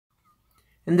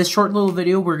In this short little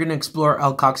video, we're going to explore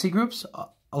alkoxy groups.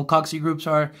 Alkoxy groups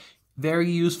are very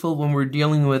useful when we're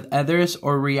dealing with ethers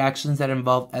or reactions that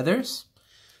involve ethers.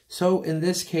 So in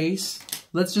this case,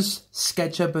 let's just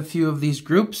sketch up a few of these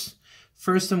groups.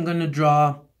 First, I'm going to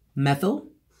draw methyl.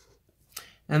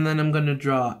 And then I'm going to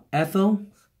draw ethyl.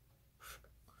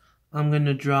 I'm going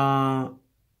to draw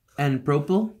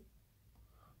N-propyl.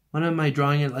 Why am I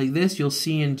drawing it like this? You'll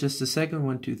see in just a second.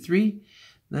 1, 2, 3.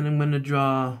 Then I'm going to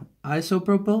draw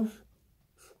isopropyl.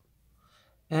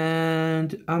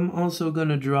 And I'm also going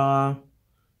to draw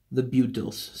the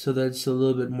butyls, so that's a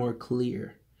little bit more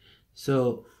clear.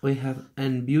 So we have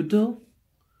N-butyl.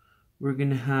 We're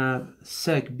going to have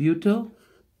sec-butyl.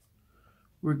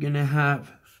 We're going to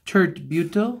have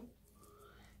tert-butyl.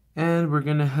 And we're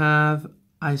going to have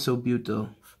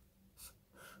isobutyl.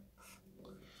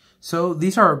 So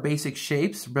these are our basic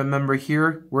shapes. Remember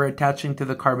here, we're attaching to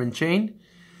the carbon chain.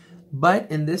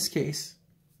 But in this case,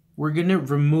 we're going to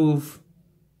remove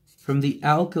from the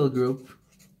alkyl group,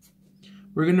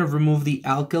 we're going to remove the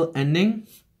alkyl ending,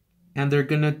 and they're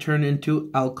going to turn into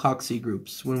alkoxy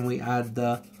groups when we add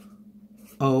the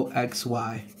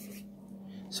OXY.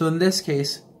 So in this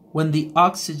case, when the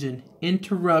oxygen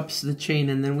interrupts the chain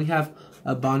and then we have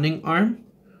a bonding arm,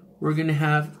 we're going to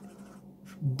have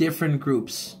different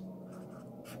groups,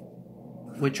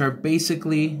 which are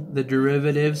basically the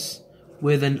derivatives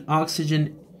with an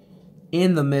oxygen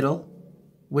in the middle,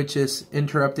 which is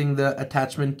interrupting the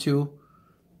attachment to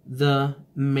the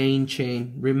main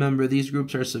chain. Remember, these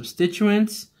groups are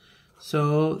substituents,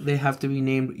 so they have to be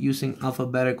named using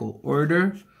alphabetical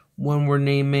order when we're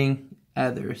naming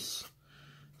ethers.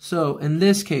 So in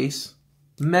this case,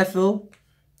 methyl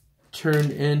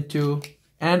turned into,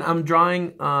 and I'm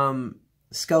drawing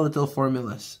skeletal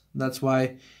formulas. That's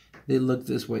why they look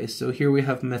this way. So here we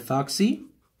have methoxy.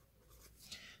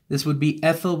 This would be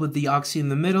ethyl with the oxy in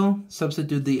the middle.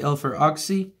 Substitute the L for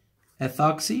oxy,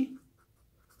 ethoxy.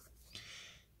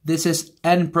 This is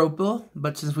N-propyl,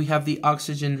 but since we have the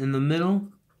oxygen in the middle,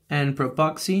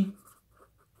 N-propoxy.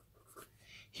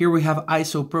 Here we have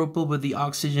isopropyl with the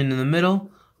oxygen in the middle,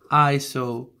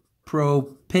 isopropyl,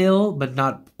 but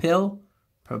not pill,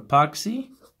 propoxy.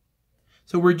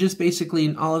 So we're just basically,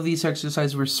 in all of these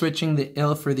exercises, we're switching the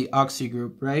L for the oxy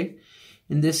group, right?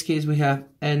 In this case, we have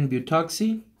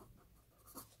N-butoxy,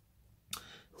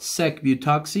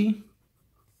 sec-butoxy,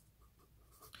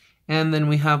 and then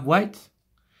we have what?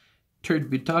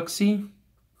 Tert-butoxy,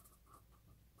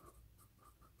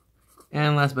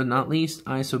 and last but not least,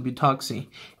 isobutoxy.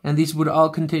 And these would all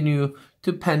continue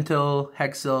to pentyl,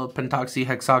 hexyl, pentoxy,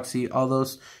 hexoxy, all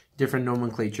those different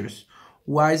nomenclatures.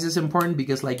 Why is this important?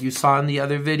 Because like you saw in the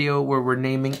other video where we're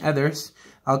naming ethers,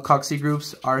 alkoxy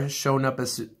groups are show up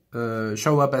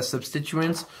as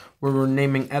substituents where we're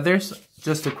naming ethers.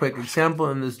 Just a quick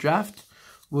example in this draft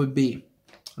would be,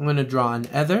 I'm going to draw an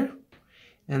ether,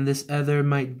 and this ether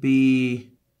might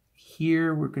be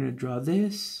here. We're going to draw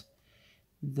this,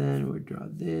 then we'll draw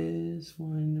this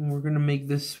one, and we're going to make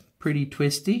this pretty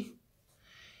twisty.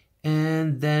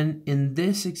 And then in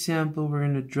this example, we're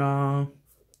going to draw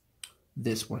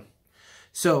this one.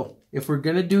 So if we're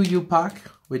going to do UPOC,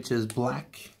 which is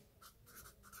black,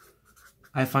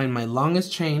 I find my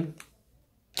longest chain,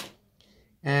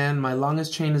 and my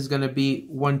longest chain is going to be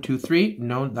 1, 2, 3.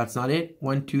 No, that's not it.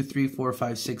 1, 2, 3, 4,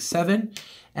 5, 6, 7.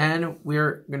 And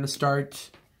we're going to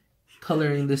start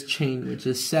coloring this chain, which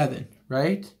is 7,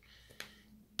 right?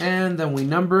 And then we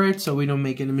number it so we don't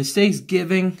make any mistakes,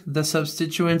 giving the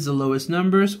substituents the lowest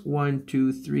numbers, 1,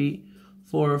 2, 3,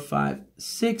 4, 5,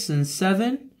 6, and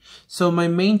 7. So my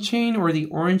main chain, or the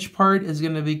orange part, is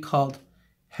going to be called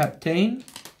heptane,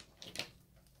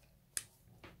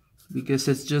 because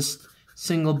it's just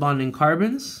single bonding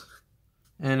carbons.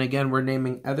 And again, we're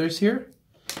naming ethers here,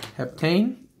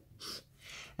 heptane.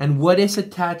 And what is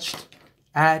attached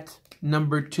at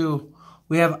number 2?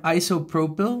 We have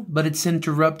isopropyl, but it's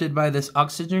interrupted by this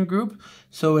oxygen group.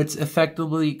 So it's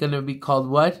effectively going to be called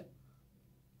what?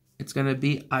 It's going to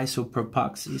be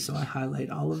isopropoxy. So I highlight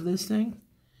all of this thing.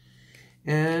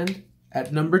 And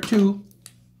at number 2,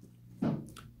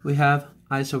 we have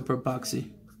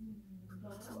isopropoxy.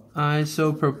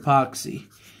 Isopropoxy.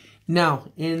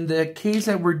 Now, in the case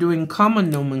that we're doing common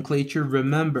nomenclature,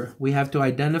 remember, we have to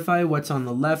identify what's on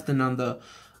the left and on the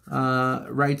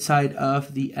right side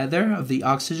of the ether, of the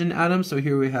oxygen atom. So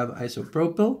here we have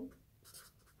isopropyl.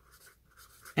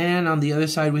 And on the other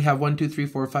side, we have 1, 2, 3,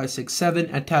 4, 5, 6,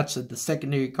 7 attached to the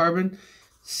secondary carbon,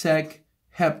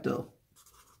 sec-heptyl.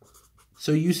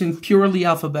 So using purely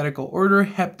alphabetical order,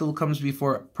 heptyl comes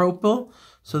before propyl.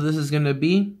 So this is going to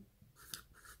be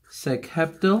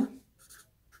sec-heptyl,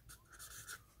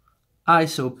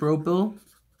 isopropyl,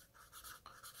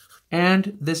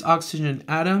 and this oxygen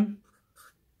atom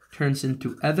turns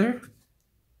into ether.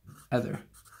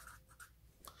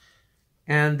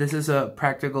 And this is a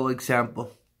practical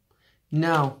example.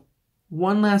 Now,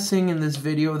 one last thing in this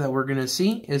video that we're going to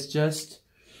see is just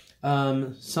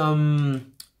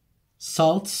some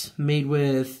salts made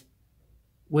with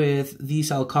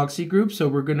these alkoxy groups. So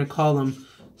we're going to call them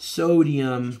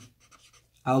sodium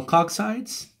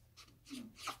alkoxides.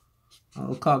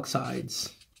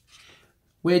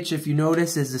 Which, if you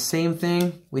notice, is the same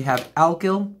thing. We have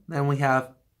alkyl, then we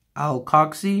have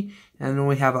alkoxy, and then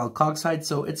we have alkoxide.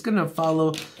 So it's going to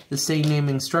follow the same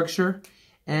naming structure.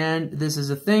 And this is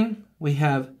a thing. We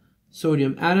have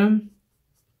sodium atom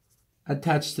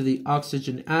attached to the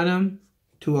oxygen atom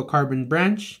to a carbon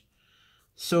branch.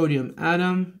 Sodium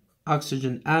atom,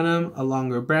 oxygen atom, a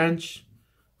longer branch.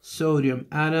 Sodium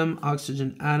atom,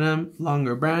 oxygen atom,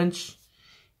 longer branch.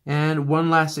 And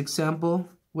one last example,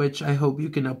 which I hope you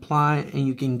can apply and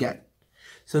you can get.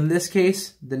 So in this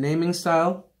case, the naming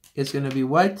style is going to be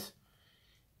what?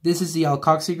 This is the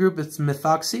alkoxy group, it's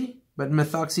methoxy, but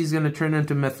methoxy is going to turn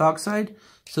into methoxide.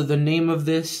 So the name of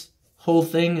this whole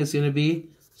thing is going to be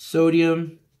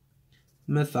sodium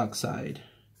methoxide.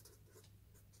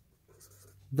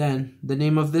 Then the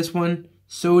name of this one,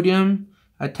 sodium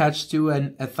attached to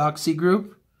an ethoxy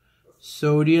group,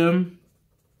 sodium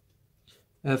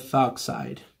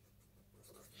ethoxide.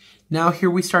 Now here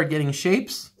we start getting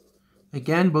shapes.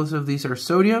 Again, both of these are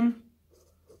sodium.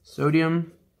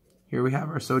 Here we have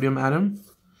our sodium atom.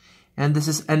 And this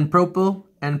is N-propyl,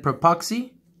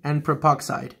 N-propoxy,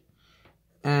 N-propoxide.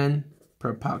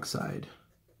 N-propoxide.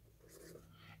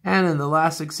 And in the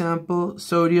last example,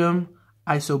 sodium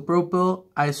isopropyl,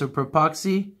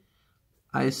 isopropoxy,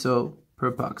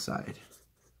 isopropoxide.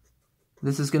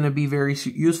 This is going to be very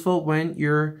useful when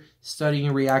you're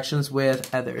studying reactions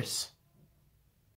with ethers.